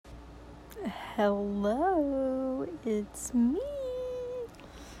Hello, it's me.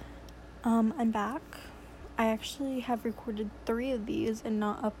 I'm back. I actually have recorded 3 of these and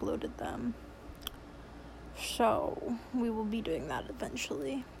not uploaded them. So, we will be doing that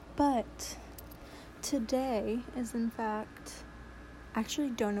eventually. But today is in fact, I actually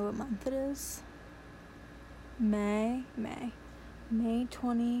don't know what month it is. May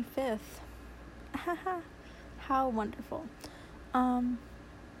 25th. How wonderful.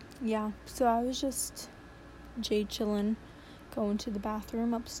 Yeah, so I was just chillin', going to the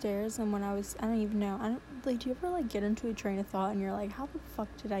bathroom upstairs, and when I don't even know, do you ever, get into a train of thought, and you're like, how the fuck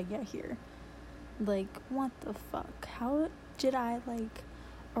did I get here? What the fuck? How did I,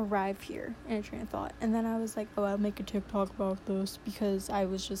 arrive here in a train of thought? And then I was like, oh, I'll make a TikTok about this, because I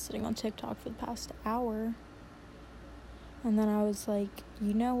was just sitting on TikTok for the past hour, and then I was like,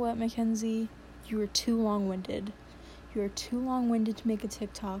 you know what, Mackenzie? You were too long-winded. You are too long-winded to make a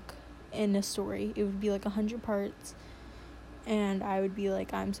TikTok in a story. It would be 100 parts, and I would be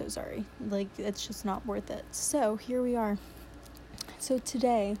like, I'm so sorry. It's just not worth it. So here we are. So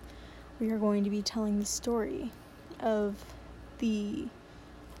today we are going to be telling the story of the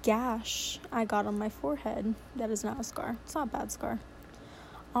gash I got on my forehead. That is not a scar. It's not a bad scar.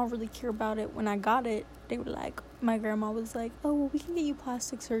 I don't really care about it. When I got it, they were like, my grandma was like, oh, well, we can get you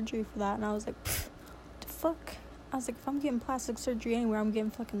plastic surgery for that. And I was like, what the fuck? I was like, if I'm getting plastic surgery anywhere, I'm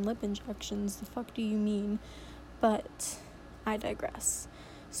getting fucking lip injections. The fuck do you mean? But I digress.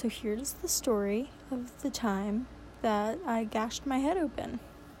 So here's the story of the time that I gashed my head open.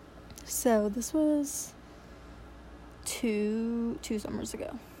 So this was two summers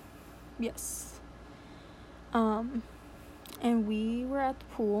ago. Yes. And we were at the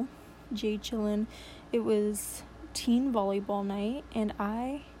pool, chillin'. It was teen volleyball night, and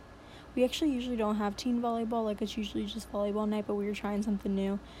we actually usually don't have teen volleyball, it's usually just volleyball night, but we were trying something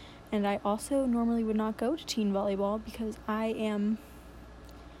new. And I also normally would not go to teen volleyball because I am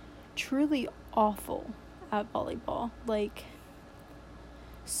truly awful at volleyball.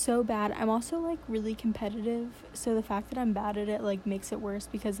 So bad. I'm also, really competitive, so the fact that I'm bad at it, makes it worse,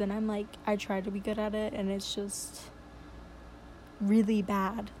 because then I'm, I try to be good at it, and it's just really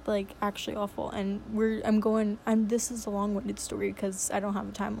bad, actually awful. And this is a long-winded story because I don't have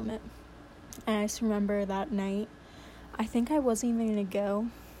a time limit. And I just remember that night, I think I wasn't even gonna go,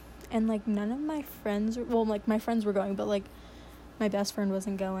 and none of my friends, my friends were going, but my best friend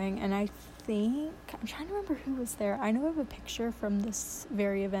wasn't going. And I'm trying to remember who was there. I know I have a picture from this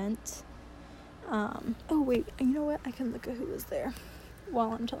very event. Oh wait, you know what, I can look at who was there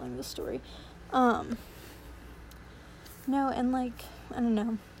while I'm telling the story. No, and I don't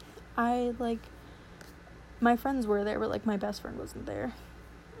know, my friends were there, but my best friend wasn't there.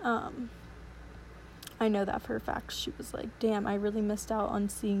 I know that for a fact. She was like, damn, I really missed out on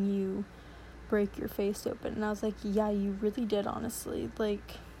seeing you break your face open. And I was like, yeah, you really did, honestly.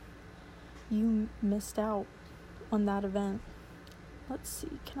 You missed out on that event. Let's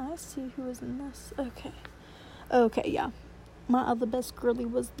see, can I see who was in this? Okay, yeah. My other best girlie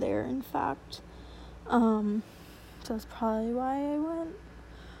was there, in fact. So that's probably why I went.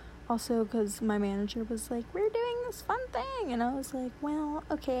 Also, because my manager was like, we're doing this fun thing. And I was like, well,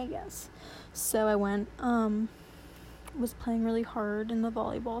 okay, I guess. So I went, was playing really hard in the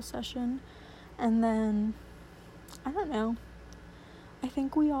volleyball session. And then, I don't know, I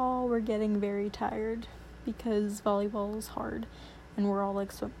think we all were getting very tired because volleyball is hard. And we're all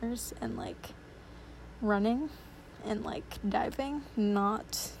swimmers and running and diving.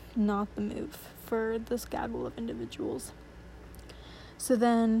 Not the move for this gaggle of individuals. So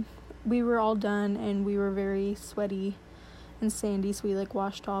then we were all done, and we were very sweaty and sandy, so we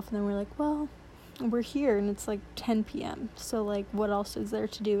washed off, and then we're like, well, we're here, and it's 10 p.m. so what else is there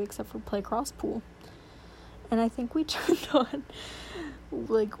to do except for play cross pool? And I think we turned on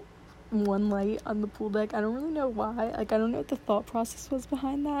one light on the pool deck. I don't really know why. I don't know what the thought process was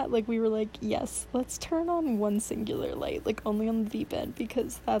behind that. We were like, yes, let's turn on one singular light, only on the deep end,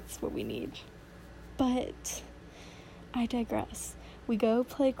 because that's what we need. But I digress. We go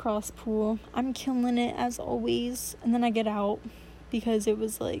play cross pool. I'm killing it as always. And then I get out because it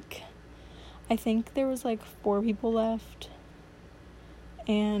was I think there was 4 people left.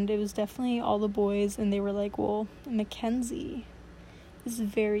 And it was definitely all the boys. And they were like, well, Mackenzie, it's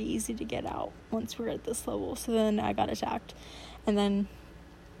very easy to get out once we're at this level. So then I got attacked. And then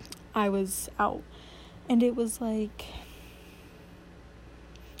I was out. And it was I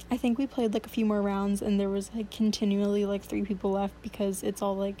think we played a few more rounds, and there was continually 3 people left, because it's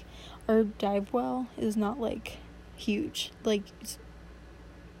all our dive well is not huge.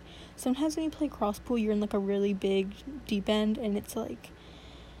 Sometimes when you play cross pool, you're in a really big deep end, and it's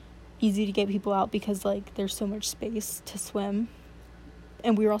easy to get people out because, like, there's so much space to swim.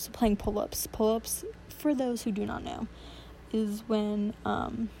 And we were also playing pull-ups. Pull-ups, for those who do not know, is when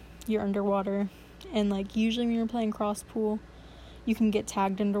you're underwater. And, like, usually when you're playing cross pool, you can get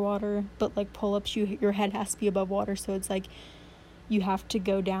tagged underwater. But, like, pull-ups, your head has to be above water. So it's, like, you have to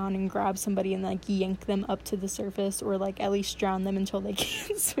go down and grab somebody and, like, yank them up to the surface, or, like, at least drown them until they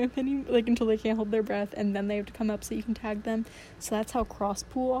can't swim until they can't hold their breath, and then they have to come up so you can tag them. So that's how cross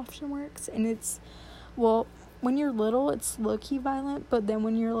pool often works. And it's, well, when you're little, it's low-key violent, but then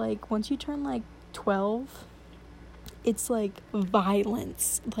when you're, like, once you turn, like, 12, it's, like,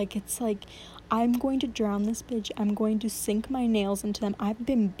 violence. Like, it's, like, I'm going to drown this bitch. I'm going to sink my nails into them. I've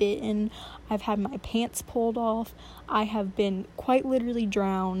been bitten. I've had my pants pulled off. I have been quite literally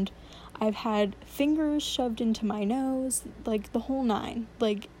drowned. I've had fingers shoved into my nose. Like, the whole nine.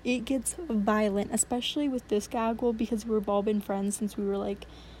 Like, it gets violent, especially with this gaggle, because we've all been friends since we were, like,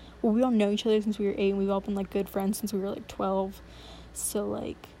 well, we all know each other since we were 8, and we've all been, like, good friends since we were, like, 12. So,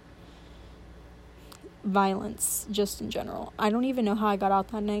 like, violence just in general. I don't even know how I got out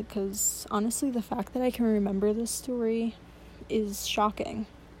that night, because honestly the fact that I can remember this story is shocking.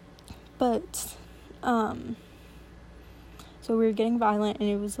 But so we were getting violent, and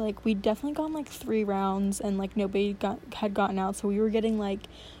it was like we'd definitely gone like 3 rounds, and like nobody had gotten out, so we were getting like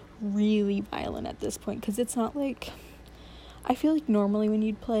really violent at this point, because it's not like, I feel like normally when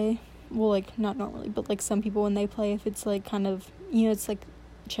you'd play, well, like not normally, but like some people when they play, if it's like kind of, you know, it's like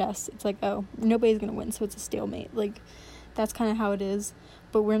chess, it's like, oh, nobody's gonna win, so it's a stalemate. Like, that's kind of how it is.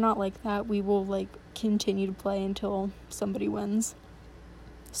 But we're not like that. We will, like, continue to play until somebody wins.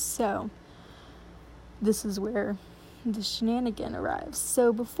 So this is where the shenanigan arrives.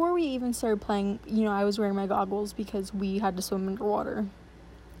 So before we even started playing, you know, I was wearing my goggles because we had to swim underwater,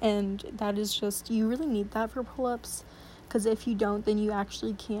 and that is just, you really need that for pull-ups, because if you don't, then you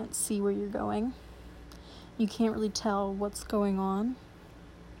actually can't see where you're going. You can't really tell what's going on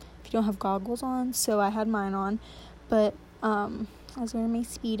if you don't have goggles on. So I had mine on, but I was wearing my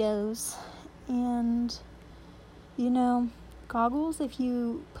Speedos, and, you know, goggles, if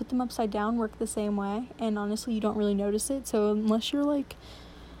you put them upside down, work the same way, and honestly, you don't really notice it. So unless you're, like,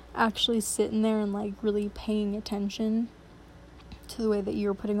 actually sitting there and, like, really paying attention to the way that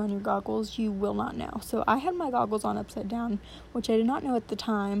you're putting on your goggles, you will not know. So I had my goggles on upside down, which I did not know at the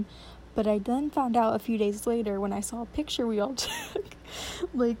time, but I then found out a few days later when I saw a picture we all took,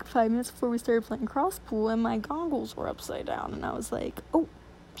 like 5 minutes before we started playing cross pool, and my goggles were upside down, and I was like, oh,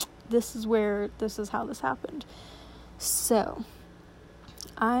 this is how this happened. So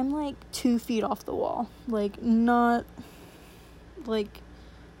I'm like 2 feet off the wall, like not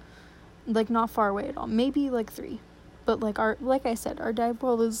far away at all, maybe like 3, but like I said, our dive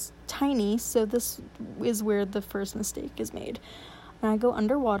ball is tiny, so this is where the first mistake is made. And I go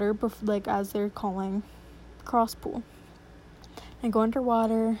underwater, as they're calling cross pool. I go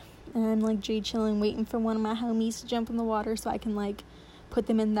underwater, and I'm, like, J-chilling, waiting for one of my homies to jump in the water so I can, like, put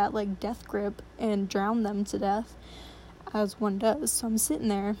them in that, like, death grip and drown them to death, as one does. So I'm sitting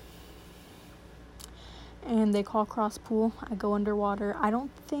there, and they call cross pool. I go underwater. I don't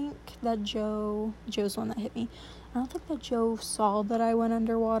think that Joe's the one that hit me. I don't think that Joe saw that I went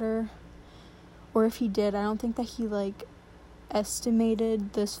underwater, or if he did, I don't think that he, like,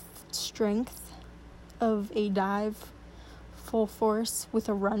 estimated the strength of a dive full force with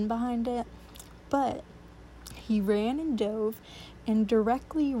a run behind it. But he ran and dove and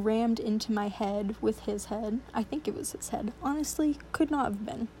directly rammed into my head with his head. I think it was his head. Honestly, could not have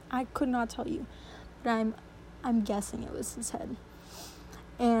been. I could not tell you, but I'm guessing it was his head.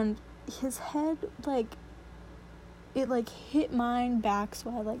 And his head, like, it, like, hit mine back, so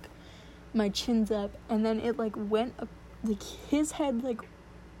I, like, my chin's up, and then it, like, went up, like, his head, like,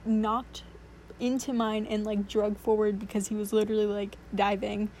 knocked into mine and, like, drug forward because he was literally, like,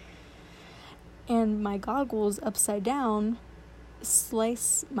 diving. And my goggles, upside down,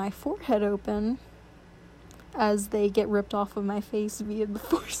 slice my forehead open as they get ripped off of my face via the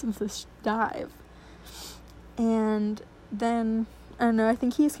force of this dive. And then, I don't know, I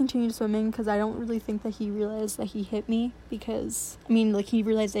think he's continued swimming, because I don't really think that he realized that he hit me, because, I mean, like, he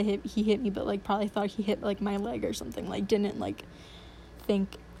realized that he hit me, but, like, probably thought he hit, like, my leg or something, like, didn't, like,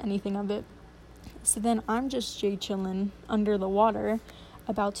 think anything of it. So then I'm just J-chilling under the water,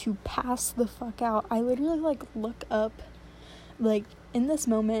 about to pass the fuck out. I literally, like, look up, like, in this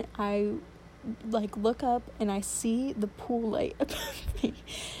moment, I, like, look up, and I see the pool light above me,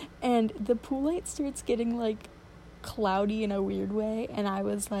 and the pool light starts getting, like, cloudy in a weird way, and I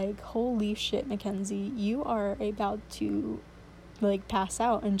was like, holy shit, Mackenzie, you are about to, like, pass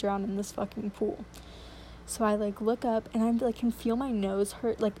out and drown in this fucking pool. So I, like, look up, and I'm, like, can feel my nose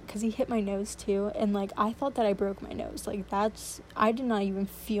hurt, like, because he hit my nose, too, and, like, I thought that I broke my nose. Like, I did not even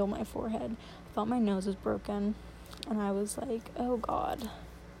feel my forehead. I thought my nose was broken, and I was like, oh, God.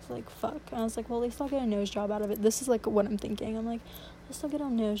 It's like, fuck. And I was like, well, at least I'll get a nose job out of it. This is, like, what I'm thinking. I'm like, at least I'll get a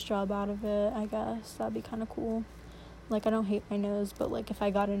nose job out of it, I guess. That'd be kind of cool. Like, I don't hate my nose, but, like, if I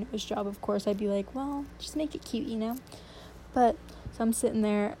got a nose job, of course, I'd be like, well, just make it cute, you know? But, so I'm sitting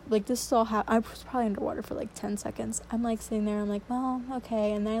there, like, this is all I was probably underwater for, like, 10 seconds. I'm, like, sitting there, I'm like, well,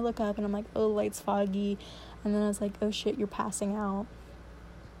 okay, and then I look up, and I'm like, oh, the light's foggy, and then I was like, oh, shit, you're passing out.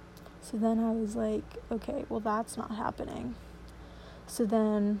 So then I was like, okay, well, that's not happening. So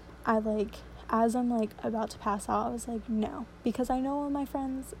then I, like, as I'm, like, about to pass out, I was like, no, because I know all my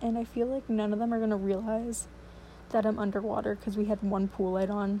friends, and I feel like none of them are going to realize that I'm underwater, because we had one pool light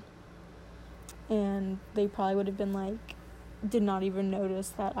on, and they probably would have been, like, did not even notice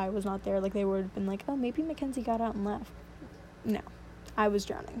that I was not there. Like, they would have been like, oh, maybe Mackenzie got out and left. No, I was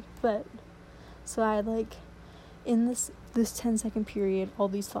drowning. But, so I, like, in this 10-second period, all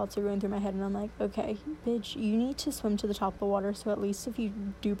these thoughts are going through my head, and I'm like, okay, bitch, you need to swim to the top of the water, so at least if you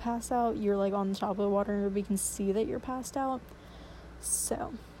do pass out, you're, like, on the top of the water, and everybody can see that you're passed out.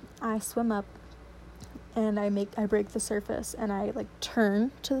 So, I swim up, and I break the surface, and I, like, turn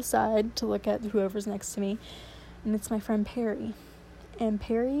to the side to look at whoever's next to me, and it's my friend Perry, and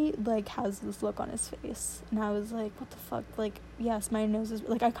Perry, like, has this look on his face, and I was like, what the fuck, like, yes, my nose is,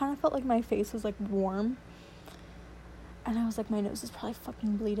 like, I kind of felt like my face was, like, warm, and I was like, my nose is probably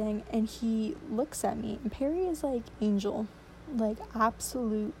fucking bleeding, and he looks at me, and Perry is, like, angel, like,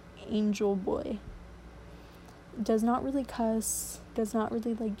 absolute angel boy, does not really cuss, does not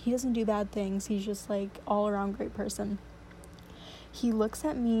really, like, he doesn't do bad things, he's just, like, all around great person. He looks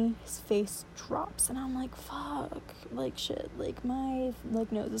at me, his face drops, and I'm like, fuck, like, shit, like, my,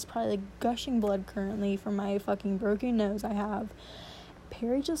 like, nose is probably, like, gushing blood currently from my fucking broken nose I have.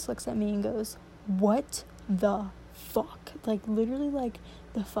 Perry just looks at me and goes, what the fuck? Like, literally, like,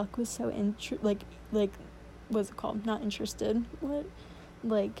 the fuck was so, like, what's it called? Not interested. What?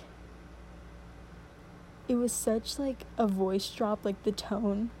 Like, it was such, like, a voice drop, like, the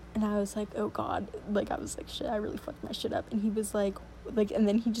tone. And I was like, oh, God. Like, I was like, shit, I really fucked my shit up. And he was like, and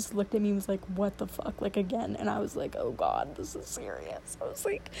then he just looked at me and was like, what the fuck? Like, again. And I was like, oh, God, this is serious. I was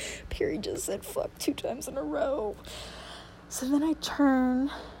like, Perry just said fuck 2 times in a row. So then I turn,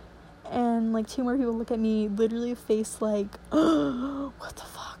 and, like, 2 more people look at me, literally face like, oh, what the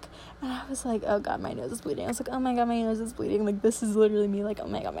fuck? And I was like, oh, God, my nose is bleeding. I was like, oh, my God, my nose is bleeding. Like, this is literally me, like, oh,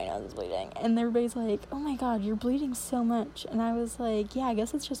 my God, my nose is bleeding. And everybody's like, oh, my God, you're bleeding so much. And I was like, yeah, I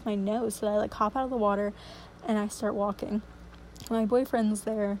guess it's just my nose. So I, like, hop out of the water, and I start walking. My boyfriend's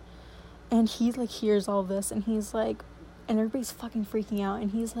there, and he, like, hears all this, and he's like, and everybody's fucking freaking out. And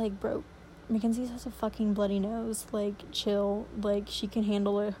he's like, bro, Mackenzie has a fucking bloody nose. Like, chill. Like, she can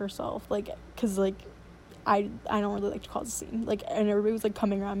handle it herself. Like, because, like, I don't really like to cause a scene, like, and everybody was, like,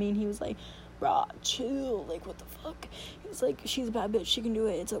 coming around me, and he was like, brah, chill, like, what the fuck, he was like, she's a bad bitch, she can do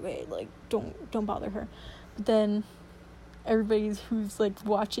it, it's okay, like, don't bother her. But then everybody who's, like,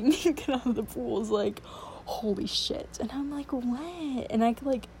 watching me get out of the pool is like, holy shit, and I'm like, what? And I,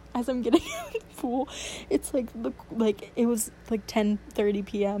 like, as I'm getting out of the pool, it's like, it was like 10:30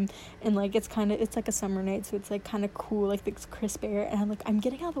 p.m. and, like, it's like a summer night, so it's, like, kind of cool, like, this crisp air, and I'm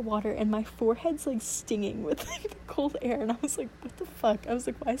getting out of the water, and my forehead's, like, stinging with, like, the cold air, and I was like, what the fuck? I was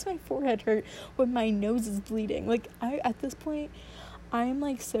like, why is my forehead hurt when my nose is bleeding? Like, at this point, I'm,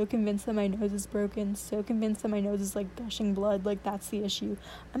 like, so convinced that my nose is broken, so convinced that my nose is, like, gushing blood, like, that's the issue.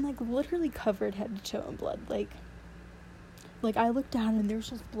 I'm, like, literally covered head to toe in blood, like, I looked down, and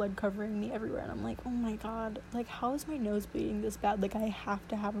there's just blood covering me everywhere, and I'm like, oh my God, like, how is my nose bleeding this bad? Like, I have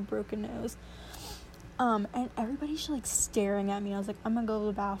to have a broken nose. And everybody's just, like, staring at me. I was like, I'm gonna go to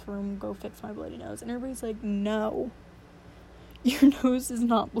the bathroom, go fix my bloody nose. And everybody's like, no, your nose is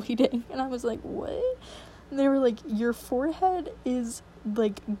not bleeding. And I was like, what? And they were like, your forehead is,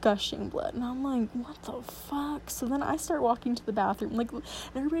 like, gushing blood. And I'm like, what the fuck? So then I start walking to the bathroom, like, and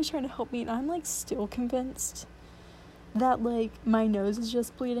everybody's trying to help me, and I'm, like, still convinced that, like, my nose is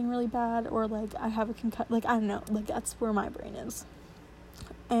just bleeding really bad, or, like, I have a concussion, like, I don't know, like, that's where my brain is.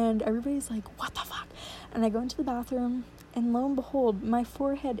 And everybody's like, what the fuck? And I go into the bathroom, and lo and behold, my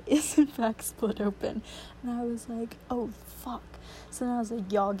forehead is in fact split open. And I was like, oh fuck. So then I was like,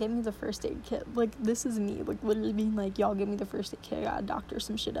 y'all, get me the first aid kit. Like, this is me, like, literally being like, y'all, get me the first aid kit, I gotta doctor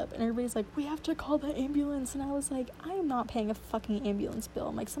some shit up. And everybody's like, we have to call the ambulance. And I was like, I am not paying a fucking ambulance bill.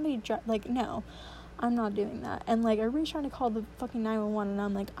 I'm like, somebody like, no, I'm not doing that. And, like, everybody's trying to call the fucking 911, and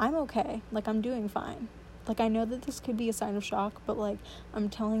I'm like, I'm okay, like, I'm doing fine. Like, I know that this could be a sign of shock, but, like, I'm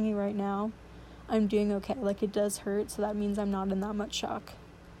telling you right now, I'm doing okay. Like, it does hurt, so that means I'm not in that much shock.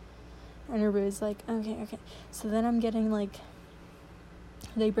 And everybody's like, okay. So then I'm getting, like,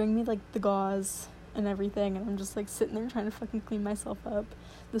 they bring me, like, the gauze and everything, and I'm just, like, sitting there trying to fucking clean myself up.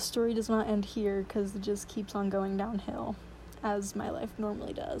 The story does not end here, because it just keeps on going downhill, as my life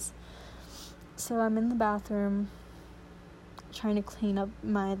normally does. So I'm in the bathroom, trying to clean up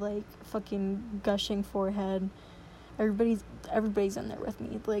my, like, fucking gushing forehead. Everybody's in there with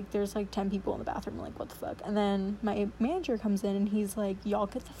me. Like, there's, like, 10 people in the bathroom. Like, what the fuck? And then my manager comes in, and he's like, y'all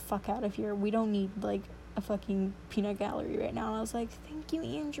get the fuck out of here. We don't need, like, a fucking peanut gallery right now. And I was like, thank you,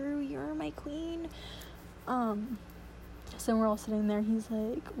 Andrew. You're my queen. So we're all sitting there. He's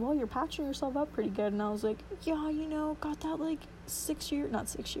like, well, you're patching yourself up pretty good. And I was like, yeah, you know, got that, like,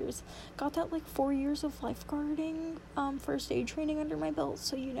 4 years of lifeguarding, first aid training under my belt.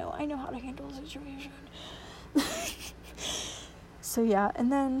 So, you know, I know how to handle a situation. So yeah,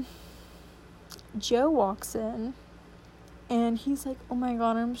 and then Joe walks in, and he's like, oh my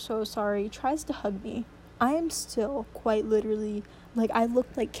god, I'm so sorry. He tries to hug me. I am still quite literally, like, I look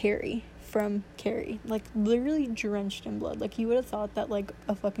like Carrie from Carrie, like, literally drenched in blood. Like, you would have thought that, like,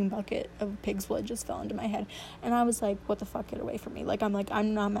 a fucking bucket of pig's blood just fell into my head. And I was like, what the fuck, get away from me. Like, I'm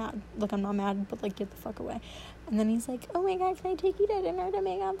not mad, but, like, get the fuck away. And then he's like, oh my god, can I take you to dinner to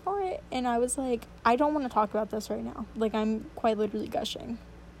make up for it? And I was like, I don't want to talk about this right now. Like, I'm quite literally gushing.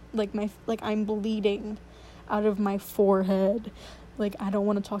 Like, I'm bleeding out of my forehead. Like, I don't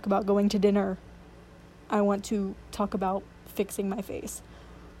want to talk about going to dinner. I want to talk about fixing my face.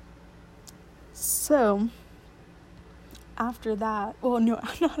 So, after that, well, no,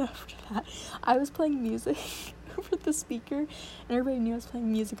 not after that, I was playing music over the speaker, and everybody knew I was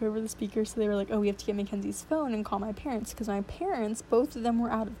playing music over the speaker, so they were like, oh, we have to get Mackenzie's phone and call my parents, because my parents, both of them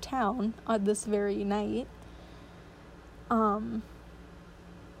were out of town on this very night, and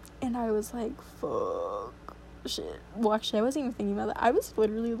I was like, fuck, shit. Well, actually, I wasn't even thinking about that. I was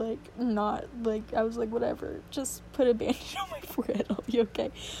literally, like, not, like, I was like, whatever, just put a bandage on my forehead, I'll be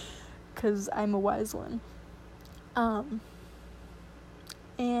okay, because I'm a wise one.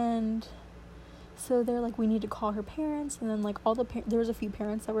 And so they're like, we need to call her parents, and then, like, there was a few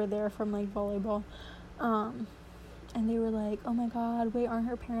parents that were there from, like, volleyball, and they were like, oh my god, wait, aren't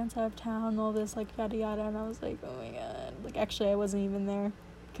her parents out of town, all this, like, yada yada, and I was like, oh my god, like, actually, I wasn't even there,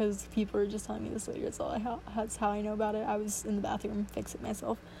 because people were just telling me this later, that's how I know about it. I was in the bathroom fixing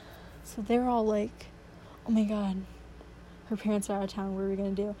myself, so they were all like, oh my god, her parents are out of town, what are we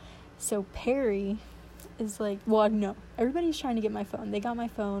gonna do? So Perry is like, well, no, everybody's trying to get my phone. They got my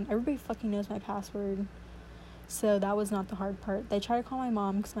phone. Everybody fucking knows my password. So that was not the hard part. They tried to call my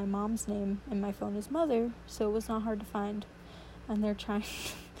mom, because my mom's name in my phone is Mother, so it was not hard to find. And they're trying,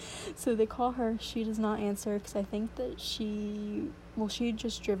 so they call her. She does not answer, because I think that she had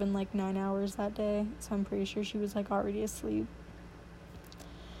just driven, like, 9 hours that day, so I'm pretty sure she was, like, already asleep.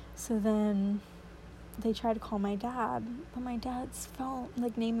 So then they try to call my dad, but my dad's phone,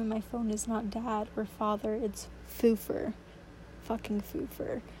 like, name in my phone is not Dad or Father, it's Foofer. Fucking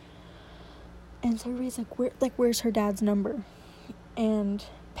Foofer. And so everybody's like, where's her dad's number? And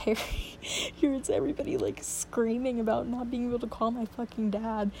Perry hears everybody, like, screaming about not being able to call my fucking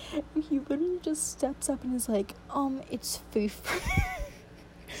dad, and he literally just steps up and is like, it's Foofer.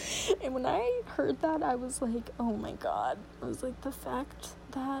 And when I heard that, I was like, oh my god. I was like, the fact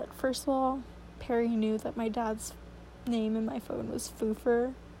that, first of all, Perry knew that my dad's name in my phone was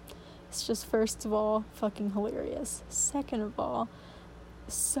Foofer. It's just, first of all, fucking hilarious. Second of all,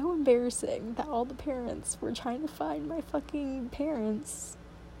 so embarrassing that all the parents were trying to find my fucking parents,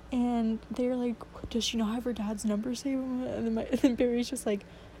 and they're like, does she not have her dad's number saved? And then Barry's just like,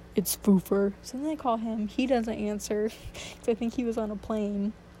 it's Foofer. So then they call him. He doesn't answer, because I think he was on a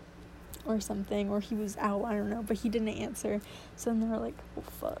plane or something, or he was out, I don't know, but he didn't answer. So then they were like, oh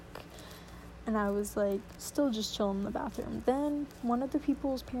fuck. And I was, like, still just chilling in the bathroom. Then one of the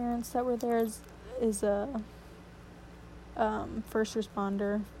people's parents that were there is a first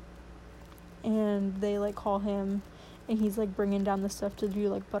responder, and they, like, call him, and he's, like, bringing down the stuff to do,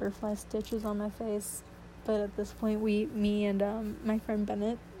 like, butterfly stitches on my face. But at this point, me and my friend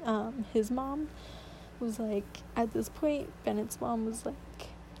Bennett, his mom, was like, at this point, Bennett's mom was like,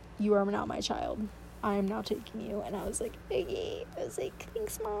 you are not my child. I am now taking you. And I was like, okay. I was like,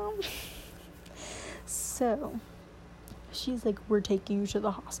 thanks, Mom. So she's like, we're taking you to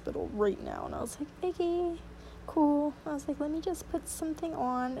the hospital right now. And I was like, okay, cool. I was like, let me just put something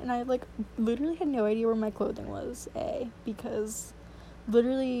on. And I, like, literally had no idea where my clothing was, because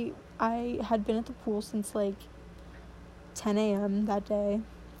literally I had been at the pool since, like, 10 a.m. that day,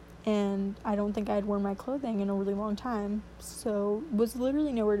 and I don't think I had worn my clothing in a really long time, so was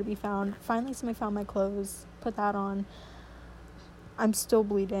literally nowhere to be found. Finally, somebody found my clothes, put that on. I'm still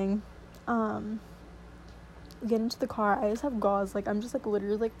bleeding. Get into the car. I just have gauze, like, I'm just, like,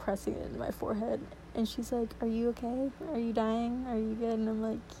 literally, like, pressing it into my forehead, and she's like, are you okay? Are you dying? Are you good? And I'm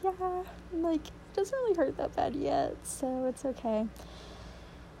like, yeah. I'm like, it doesn't really hurt that bad yet, so it's okay.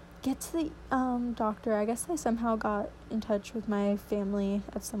 Get to the doctor. I guess I somehow got in touch with my family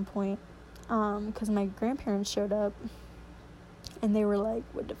at some point, because my grandparents showed up, and they were like,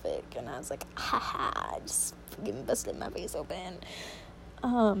 what the fuck? And I was like, haha, I just fucking busted my face open.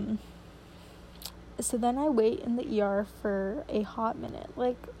 So then I wait in the ER for a hot minute,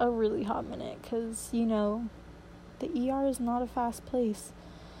 like a really hot minute, because, you know, the ER is not a fast place.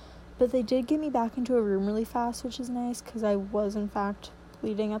 But they did get me back into a room really fast, which is nice, because I was, in fact,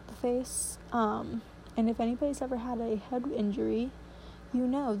 bleeding at the face. And if anybody's ever had a head injury, you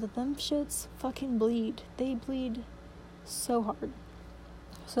know that them shits fucking bleed. They bleed so hard.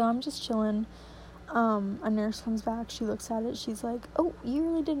 So I'm just chilling. A nurse comes back, she looks at it, she's like, oh, you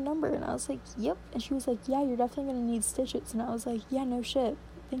really did a number. And I was like, yep. And she was like, yeah, you're definitely gonna need stitches. And I was like, yeah, no shit,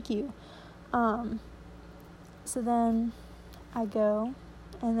 thank you. So then I go,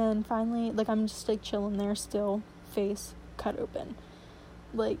 and then finally, like, I'm just, like, chilling there still, face cut open,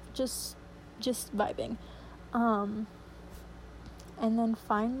 like, just vibing. And then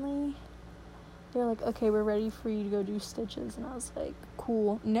finally they're like, okay, we're ready for you to go do stitches. And I was like,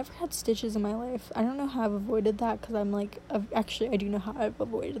 cool. Never had stitches in my life. I don't know how I've avoided that, because I'm like, actually, I do know how I've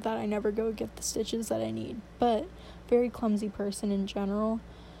avoided that. I never go get the stitches that I need. But very clumsy person in general.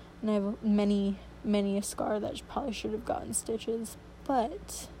 And I have many a scar that probably should have gotten stitches.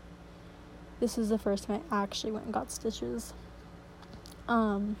 But this is the first time I actually went and got stitches.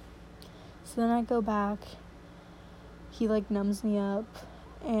 So then I go back. He, like, numbs me up.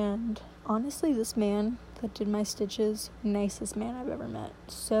 And honestly, this man that did my stitches, nicest man I've ever met.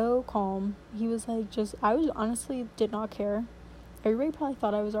 So calm. He was like, I was honestly did not care. Everybody probably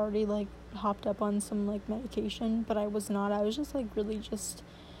thought I was already, like, hopped up on some, like, medication, but I was not. I was just, like, really just,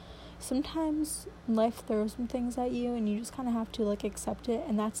 sometimes life throws some things at you, and you just kind of have to, like, accept it.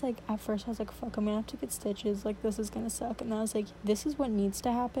 And that's, like, at first I was like, fuck, I'm gonna have to get stitches, like, this is gonna suck. And then I was like, this is what needs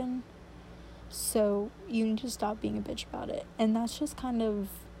to happen. So you need to stop being a bitch about it. And that's just kind of,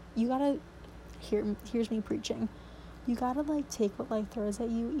 you gotta, here's me preaching. You gotta, like, take what life throws at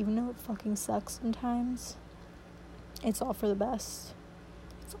you, even though it fucking sucks sometimes. It's all for the best.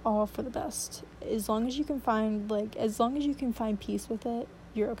 It's all for the best. As long as you can find peace with it,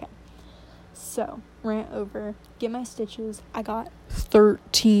 you're okay. So, rant over, get my stitches. I got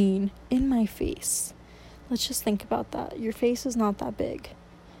 13 in my face. Let's just think about that. Your face is not that big.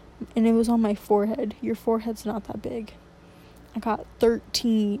 And it was on my forehead. Your forehead's not that big. I got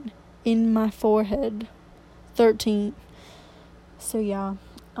 13 in my forehead. 13. So yeah,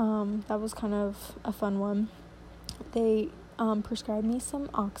 that was kind of a fun one. They prescribed me some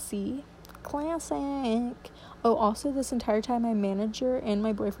Oxy. Classic. Oh, also, this entire time my manager and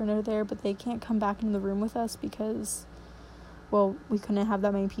my boyfriend are there, but they can't come back into the room with us because, well, we couldn't have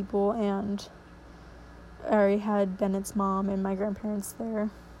that many people, and I already had Bennett's mom and my grandparents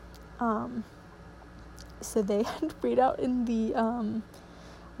there. So they had to wait out in the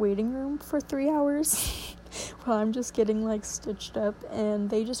waiting room for 3 hours while I'm just getting, like, stitched up, and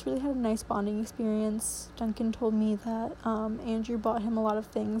they just really had a nice bonding experience. Duncan told me that Andrew bought him a lot of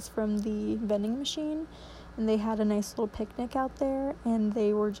things from the vending machine, and they had a nice little picnic out there, and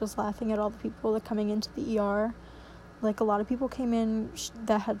they were just laughing at all the people that coming into the ER. Like, a lot of people came in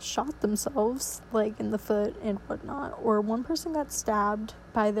that had shot themselves, like, in the foot and whatnot. Or one person got stabbed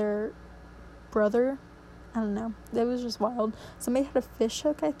by their brother. I don't know. That was just wild. Somebody had a fish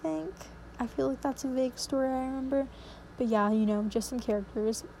hook, I think. I feel like that's a vague story I remember. But yeah, you know, just some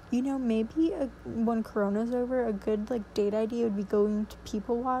characters. You know, maybe when Corona's over, a good, like, date idea would be going to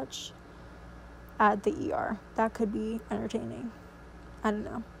people watch at the ER. That could be entertaining. I don't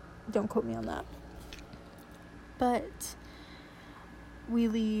know. Don't quote me on that. But we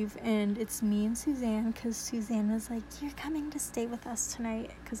leave, and it's me and Suzanne, because Suzanne was like, you're coming to stay with us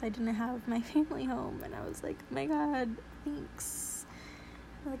tonight, because I didn't have my family home. And I was like, oh my god, thanks.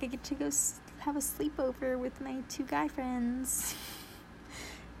 Like, I get to go have a sleepover with my 2 guy friends.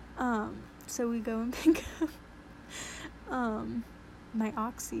 So we go and pick up my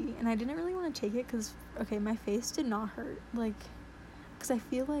Oxy, and I didn't really want to take it because, okay, my face did not hurt, like, because I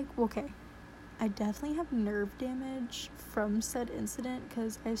feel like, okay, I definitely have nerve damage from said incident,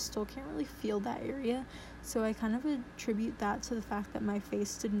 because I still can't really feel that area, so I kind of attribute that to the fact that my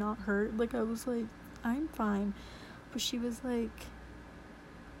face did not hurt. Like, I was like, I'm fine, but she was like,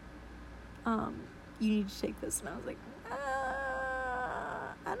 you need to take this. And I was like,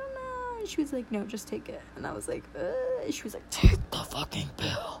 I don't know. And she was like, no, just take it. And I was like, she was like, take the fucking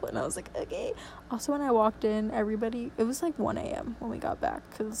pill. And I was like, okay. Also, when I walked in, it was like 1 a.m. when we got back,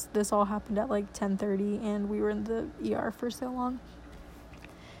 because this all happened at like 10:30, and we were in the ER for so long.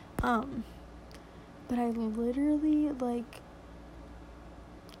 But I literally, like,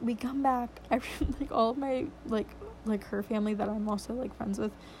 we come back, like, all of my, like her family that I'm also, like, friends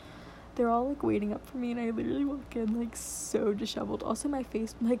with, they're all, like, waiting up for me, and I literally walk in, like, so disheveled. Also, my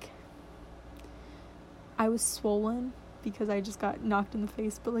face, like, I was swollen because I just got knocked in the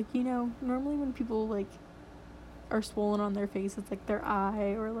face, but, like, you know, normally when people, like, are swollen on their face, it's, like, their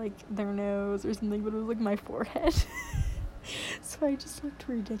eye or, like, their nose or something, but it was, like, my forehead. So I just looked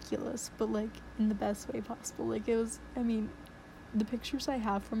ridiculous, but, like, in the best way possible. Like, it was, I mean, the pictures I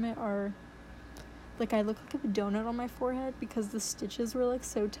have from it are, like, I look like a donut on my forehead because the stitches were, like,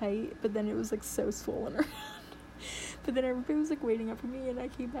 so tight, but then it was, like, so swollen around. But then everybody was, like, waiting up for me, and I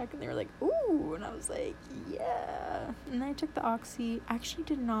came back, and they were like, ooh, and I was like, yeah. And I took the Oxy. I actually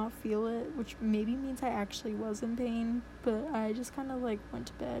did not feel it, which maybe means I actually was in pain, but I just kind of, like, went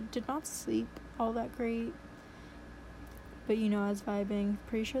to bed. Did not sleep all that great, but, you know, I was vibing.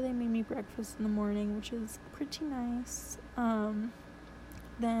 Pretty sure they made me breakfast in the morning, which is pretty nice.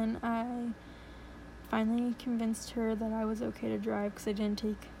 Then I finally convinced her that I was okay to drive, because I didn't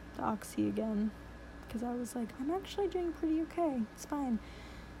take the Oxy again, because I was like, I'm actually doing pretty okay, it's fine.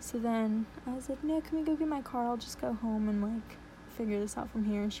 So then I was like, no, can we go get my car? I'll just go home and, like, figure this out from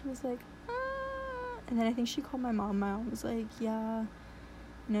here. And she was like, and then I think she called my mom. My mom was like, yeah,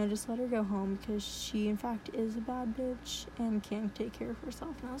 no, just let her go home, because she, in fact, is a bad bitch and can't take care of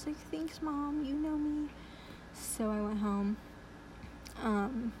herself. And I was like, thanks, Mom, you know me. So I went home.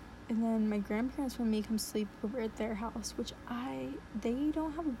 And then my grandparents wanted me to come sleep over at their house, which they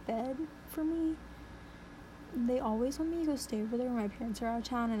don't have a bed for me. They always want me to go stay over there when my parents are out of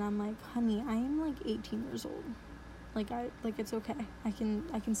town, and I'm like, honey, I am, like, 18 years old. Like, it's okay. I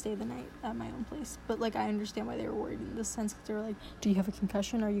can stay the night at my own place. But, like, I understand why they were worried in this sense, because they were like, do you have a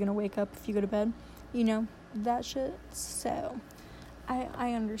concussion? Are you gonna wake up if you go to bed? You know, that shit. So,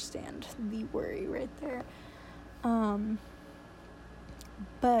 I understand the worry right there.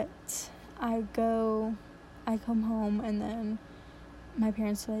 But I come home, and then my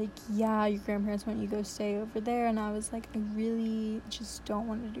parents were like, yeah, your grandparents want you to go stay over there. And I was like, I really just don't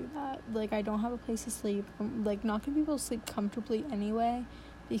want to do that. Like, I don't have a place to sleep. I'm, like, not gonna be able to sleep comfortably anyway,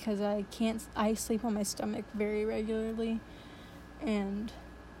 because I sleep on my stomach very regularly, and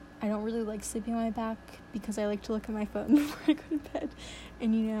I don't really like sleeping on my back because I like to look at my phone before I go to bed.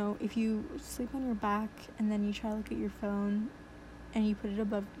 And, you know, if you sleep on your back and then you try to look at your phone and you put it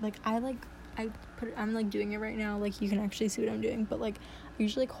above, like, I'm, like, doing it right now, like, you can actually see what I'm doing, but, like, I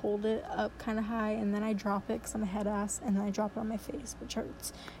usually, like, hold it up kind of high, and then I drop it, because I'm a head ass, and then I drop it on my face, which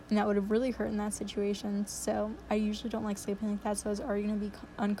hurts, and that would have really hurt in that situation. So I usually don't like sleeping like that, so I was already gonna be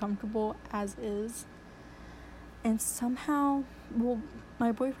uncomfortable as is. And somehow, well,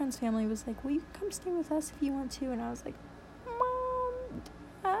 my boyfriend's family was like, will you come stay with us if you want to? And I was like, Mom,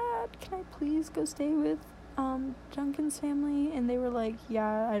 Dad, can I please go stay with Duncan's family? And they were like,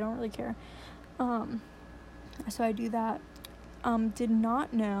 yeah, I don't really care. So I do that. Did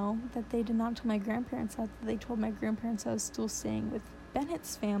not know that they did not tell my grandparents that. They told my grandparents I was still staying with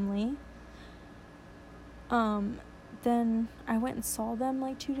Bennett's family. Then I went and saw them,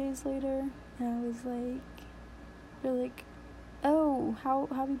 like, 2 days later, and I was like, they're like, oh, how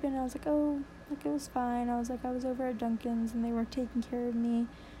have you been? And I was like, oh, like, it was fine. I was like, I was over at Duncan's, and they were taking care of me.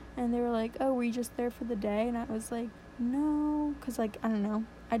 And they were like, oh, were you just there for the day? And I was like, no, because, like, I don't know,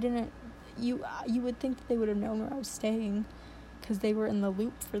 I didn't, you would think that they would have known where I was staying, because they were in the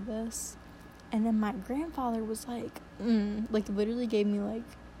loop for this. And then my grandfather was like, like, literally gave me, like,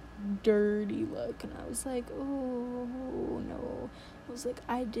 dirty look, and I was like, oh, no. I was like,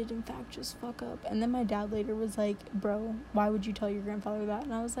 I did, in fact, just fuck up. And then my dad later was like, bro, why would you tell your grandfather that?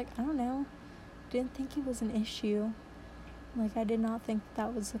 And I was like, I don't know, didn't think it was an issue. Like, I did not think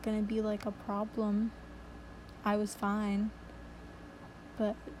that was gonna be, like, a problem. I was fine.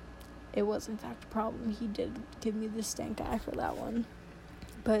 But it was, in fact, a problem. He did give me the stank eye for that one.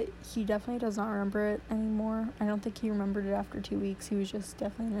 But he definitely does not remember it anymore. I don't think he remembered it after 2 weeks. He was just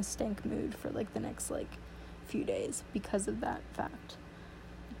definitely in a stank mood for, like, the next, like, few days because of that fact.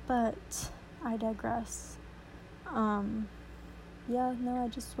 But I digress. Yeah, no, I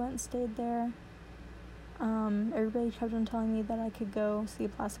just went and stayed there. Everybody kept on telling me that I could go see a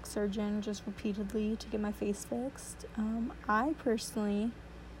plastic surgeon just repeatedly to get my face fixed. I personally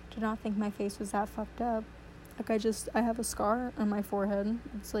did not think my face was that fucked up. Like, I have a scar on my forehead.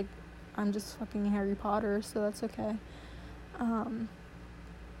 It's, like, I'm just fucking Harry Potter, so that's okay.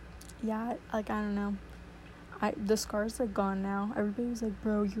 Yeah, like, I don't know. The scar's, like, gone now. Everybody was like,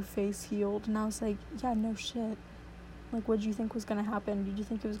 bro, your face healed. And I was like, yeah, no shit. Like, what did you think was gonna happen? Did you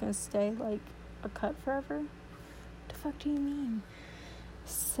think it was gonna stay, like, a cut forever? What the fuck do you mean?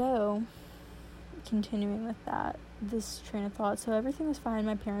 So, continuing with this train of thought. So, everything was fine.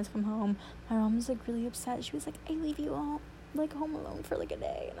 My parents come home. My mom was, like, really upset. She was like, I leave you all, like, home alone for, like, a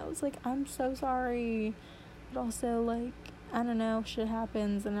day. And I was like, I'm so sorry. But also, like, I don't know, shit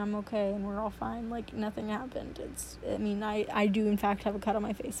happens and I'm okay and we're all fine. Like, nothing happened. I do in fact have a cut on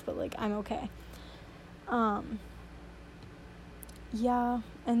my face, but, like, I'm okay. Yeah,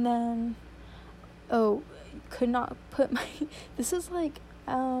 and then, could not put this is, like,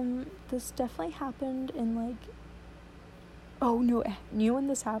 this definitely happened in, like, knew when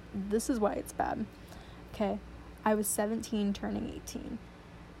this happened. This is why it's bad. Okay, I was 17 turning 18.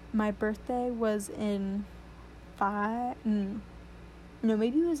 My birthday was in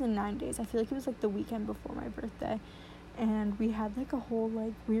maybe it was in 9 days. I feel like it was, like, the weekend before my birthday, and we had, like, a whole,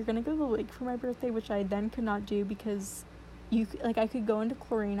 like, we were gonna go to the lake for my birthday, which I then could not do because I could go into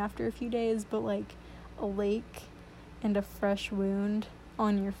chlorine after a few days, but, like, a lake and a fresh wound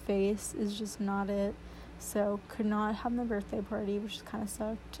on your face is just not it. So could not have my birthday party, which kind of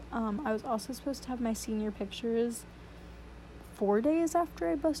sucked. I was also supposed to have my senior pictures 4 days after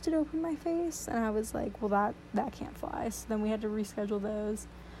I busted open my face, and I was like, well, that can't fly. So then we had to reschedule those.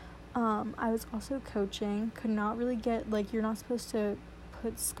 I was also coaching. Could not really get, like, you're not supposed to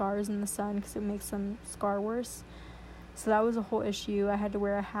put scars in the sun because it makes them scar worse. So that was a whole issue. I had to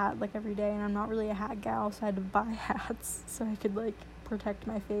wear a hat, like, every day, and I'm not really a hat gal, so I had to buy hats so I could, like, protect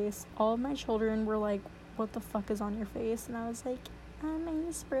my face. All of my children were like, what the fuck is on your face? And I was like, I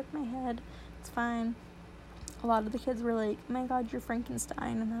just broke my head. It's fine. A lot of the kids were like, oh my god, you're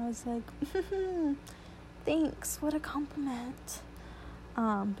Frankenstein. And I was like, thanks, what a compliment.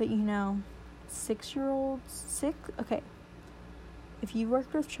 But, you know, 6-year-olds, okay, if you've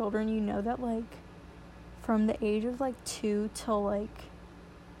worked with children, you know that, like, from the age of, like, 2 till, like,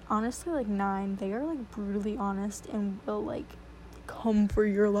 honestly, like, 9, they are, like, brutally honest and will, like, come for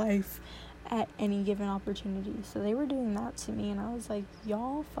your life at any given opportunity. So they were doing that to me, and I was like,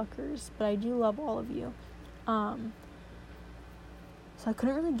 y'all fuckers, but I do love all of you. So I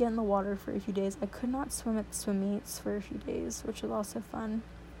couldn't really get in the water for a few days. I could not swim at swim meets for a few days, which was also fun.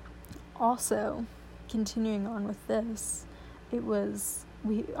 Also, continuing on with this,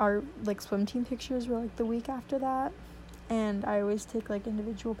 our, like, swim team pictures were, like, the week after that, and I always take, like,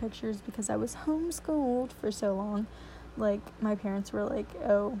 individual pictures because I was homeschooled for so long. Like, my parents were like,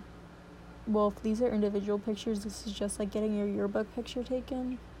 oh, well, if these are individual pictures, this is just like getting your yearbook picture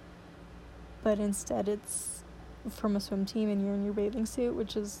taken, but instead it's from a swim team and you're in your bathing suit,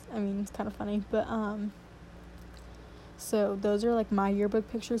 which is, I mean, it's kind of funny, but so those are, like, my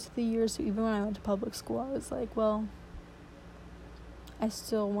yearbook pictures of the year. So even when I went to public school, I was like, well, I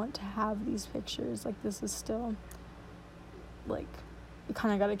still want to have these pictures. Like, this is still, like, you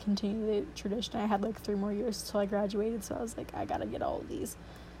kind of got to continue the tradition. I had, like, 3 more years till I graduated, so I was like, I gotta get all of these.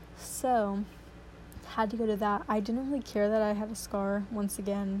 So had to go to that. I didn't really care that I had a scar. Once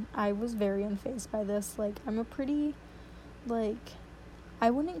again, I was very unfazed by this. Like, I'm a pretty, like, I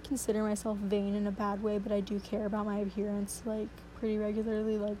wouldn't consider myself vain in a bad way, but I do care about my appearance, like, pretty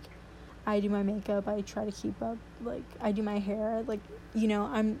regularly. Like, I do my makeup, I try to keep up, like, I do my hair, like, you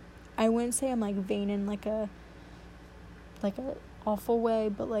know, I wouldn't say I'm, like, vain in, like a awful way,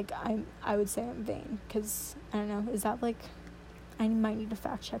 but, like, I would say I'm vain, because, I don't know, is that, like, I might need to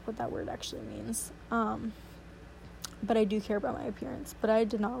fact check what that word actually means, but I do care about my appearance, but I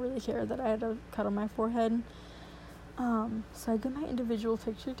did not really care that I had a cut on my forehead. So I get my individual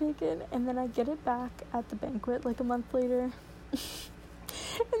picture taken, and then I get it back at the banquet, like, a month later,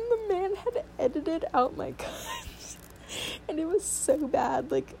 and the man had edited out my cuts, and it was so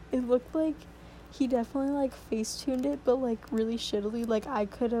bad. Like, it looked like he definitely, like, face-tuned it, but, like, really shittily. Like, I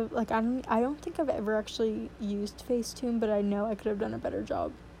could have, like, I don't think I've ever actually used Facetune, but I know I could have done a better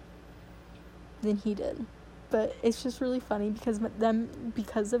job than he did. But it's just really funny because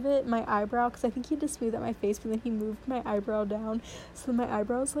of it, my eyebrow, because I think he had to smooth out my face, but then he moved my eyebrow down, so my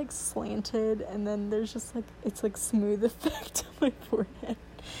eyebrow's, like, slanted, and then there's just, like, it's, like, smooth effect on my forehead.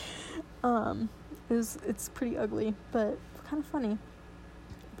 It's pretty ugly, but kind of funny.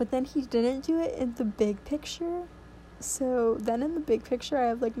 But then he didn't do it in the big picture. So then in the big picture, I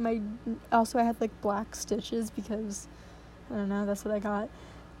have, like, I had, like, black stitches because, I don't know, that's what I got.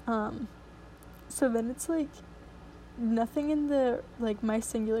 So then it's, like, nothing in the, like, my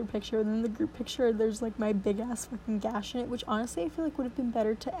singular picture, and then the group picture, there's, like, my big-ass fucking gash in it, which, honestly, I feel like would have been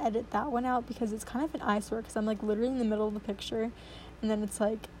better to edit that one out, because it's kind of an eyesore, because I'm, like, literally in the middle of the picture, and then it's,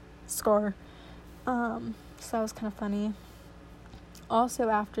 like, scar. So that was kind of funny. Also,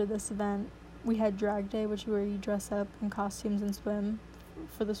 after this event, we had drag day, which is where you dress up in costumes and swim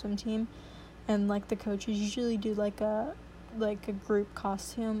for the swim team, and, like, the coaches usually do, like a group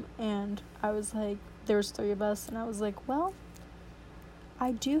costume, and I was, like, there was 3 of us, and I was like, well,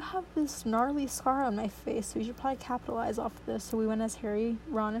 I do have this gnarly scar on my face, so we should probably capitalize off of this. So we went as Harry,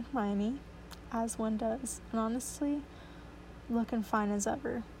 Ron, and Hermione, as one does, and honestly, looking fine as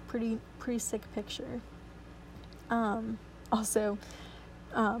ever. Pretty sick picture. Also,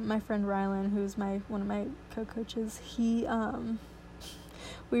 my friend Rylan, who's one of my co-coaches, he,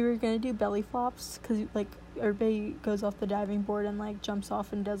 we were gonna do belly flops, because, like, everybody goes off the diving board and, like, jumps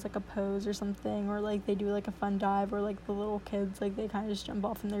off and does, like, a pose or something, or, like, they do, like, a fun dive, or, like, the little kids, like, they kind of just jump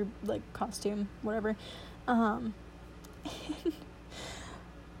off in their, like, costume, whatever.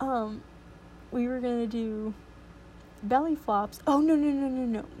 We were gonna do belly flops. Oh, no.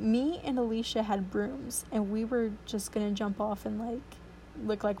 Me and Alicia had brooms, and we were just gonna jump off and, like,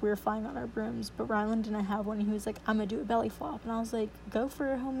 look like we were flying on our brooms, but Rylan didn't have one, and he was like, I'm gonna do a belly flop, and I was like, go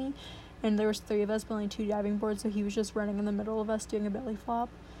for it, homie. And there was 3 of us, but only 2 diving boards, so he was just running in the middle of us doing a belly flop,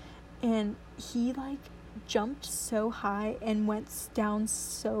 and he, like, jumped so high and went down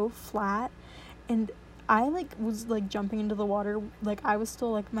so flat, and I, like, was, like, jumping into the water, like, I was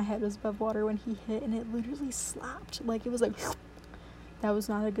still, like, my head was above water when he hit, and it literally slapped, like, it was like, that was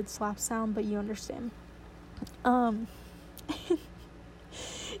not a good slap sound, but you understand.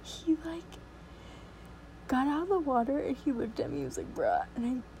 He, like, got out of the water, and he looked at me, he was like, bruh,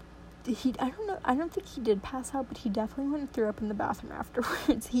 and I don't think he did pass out, but he definitely went and threw up in the bathroom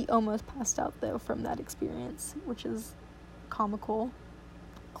afterwards. He almost passed out, though, from that experience, which is comical,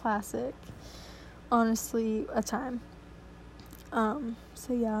 classic, honestly, a time.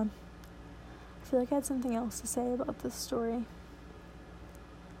 So yeah, I feel like I had something else to say about this story.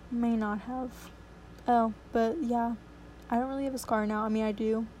 May not have. Oh, but yeah, I don't really have a scar now. I mean, I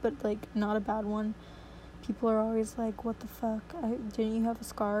do, but, like, not a bad one. People are always like, what the fuck? Didn't you have a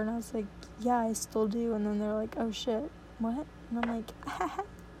scar? And I was like, yeah, I still do. And then they're like, oh shit, what? And I'm like,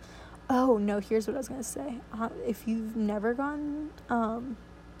 oh no, here's what I was gonna say. If you've never gotten,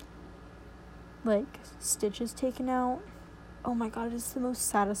 like, stitches taken out, oh my god, it's the most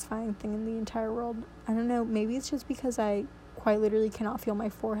satisfying thing in the entire world. I don't know, maybe it's just because I quite literally cannot feel my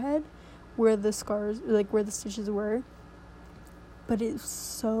forehead where the scars, like, where the stitches were, but it's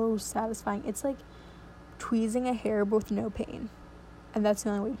so satisfying. It's like tweezing a hair but with no pain, and that's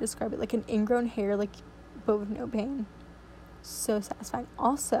the only way to describe it. Like an ingrown hair, like, but with no pain. So satisfying.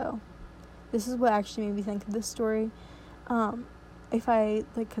 Also, this is what actually made me think of this story. If I,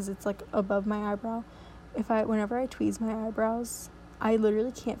 like, because it's, like, above my eyebrow, whenever I tweeze my eyebrows, I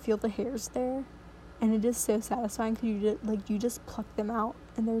literally can't feel the hairs there, and it is so satisfying because you just pluck them out,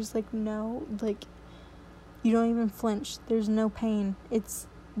 and there's, like, no, like, you don't even flinch. There's no pain. It's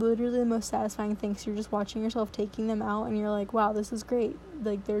literally the most satisfying thing, so you're just watching yourself taking them out, and you're like, wow, this is great.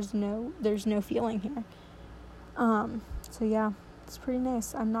 Like, there's no feeling here. So yeah, it's pretty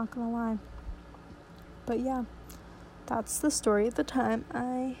nice, I'm not gonna lie. But yeah, that's the story of the time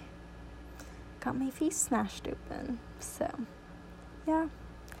I got my face smashed open. So yeah,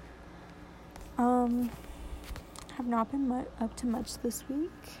 have not been up to much this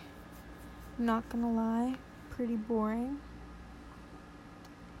week, not gonna lie, pretty boring.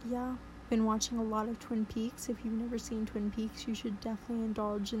 Yeah, been watching a lot of Twin Peaks. If you've never seen Twin Peaks, you should definitely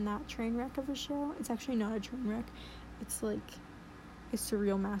indulge in that train wreck of a show. It's actually not a train wreck. It's like a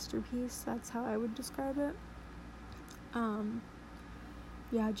surreal masterpiece. That's how I would describe it.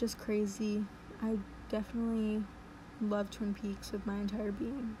 Yeah, just crazy. I definitely love Twin Peaks with my entire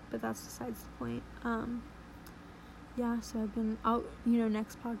being, but that's besides the point. Yeah, so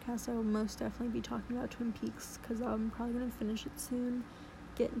next podcast I will most definitely be talking about Twin Peaks, because I'm probably going to finish it soon,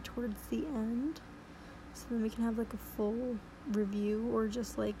 getting towards the end, so then we can have, like, a full review, or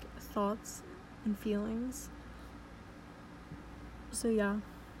just, like, thoughts and feelings. So yeah,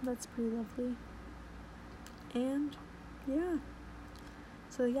 that's pretty lovely. And yeah,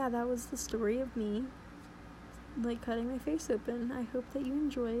 so yeah, that was the story of me, like, cutting my face open. I hope that you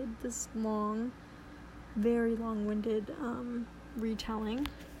enjoyed this long, very long-winded retelling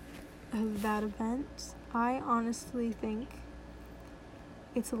of that event. I honestly think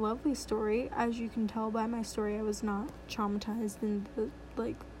it's a lovely story. As you can tell by my story, I was not traumatized in the,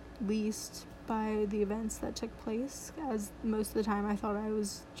 like, least by the events that took place, as most of the time I thought I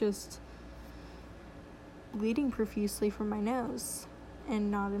was just bleeding profusely from my nose and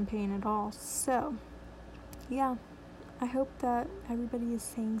not in pain at all. So, yeah, I hope that everybody is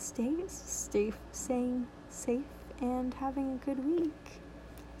staying safe and having a good week.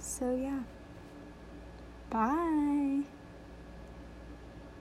 So, yeah. Bye.